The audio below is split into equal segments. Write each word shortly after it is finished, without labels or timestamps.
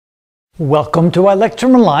Welcome to our lecture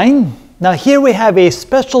online. Now here we have a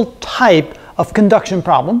special type of conduction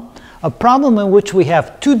problem, a problem in which we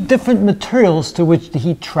have two different materials to which the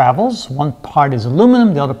heat travels. One part is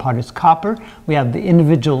aluminum, the other part is copper. We have the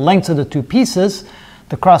individual lengths of the two pieces.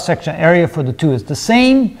 The cross-section area for the two is the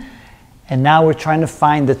same. And now we're trying to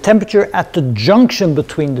find the temperature at the junction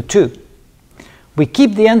between the two. We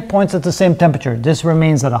keep the endpoints at the same temperature. This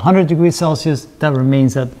remains at 100 degrees Celsius, that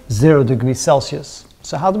remains at 0 degrees Celsius.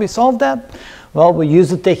 So how do we solve that? Well, we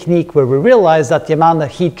use a technique where we realize that the amount of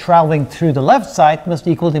heat traveling through the left side must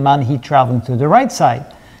equal the amount of heat traveling through the right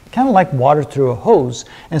side. Kind of like water through a hose.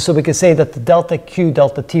 And so we can say that the delta Q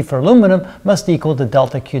delta T for aluminum must equal the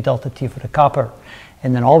delta Q delta T for the copper.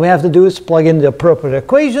 And then all we have to do is plug in the appropriate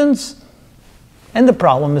equations, and the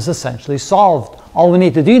problem is essentially solved. All we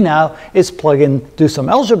need to do now is do some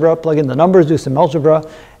algebra, plug in the numbers, do some algebra,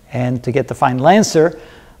 and to get the final answer.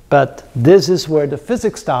 But this is where the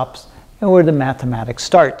physics stops and where the mathematics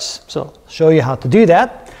starts. So I'll show you how to do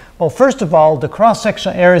that. Well, first of all, the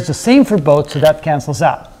cross-sectional area is the same for both, so that cancels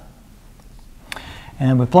out.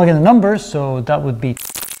 And we plug in the numbers, so that would be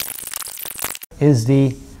is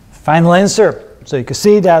the final answer. So you can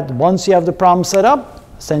see that once you have the problem set up,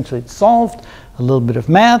 essentially it's solved, a little bit of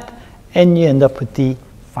math, and you end up with the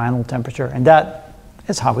final temperature. And that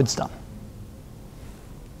is how it's done.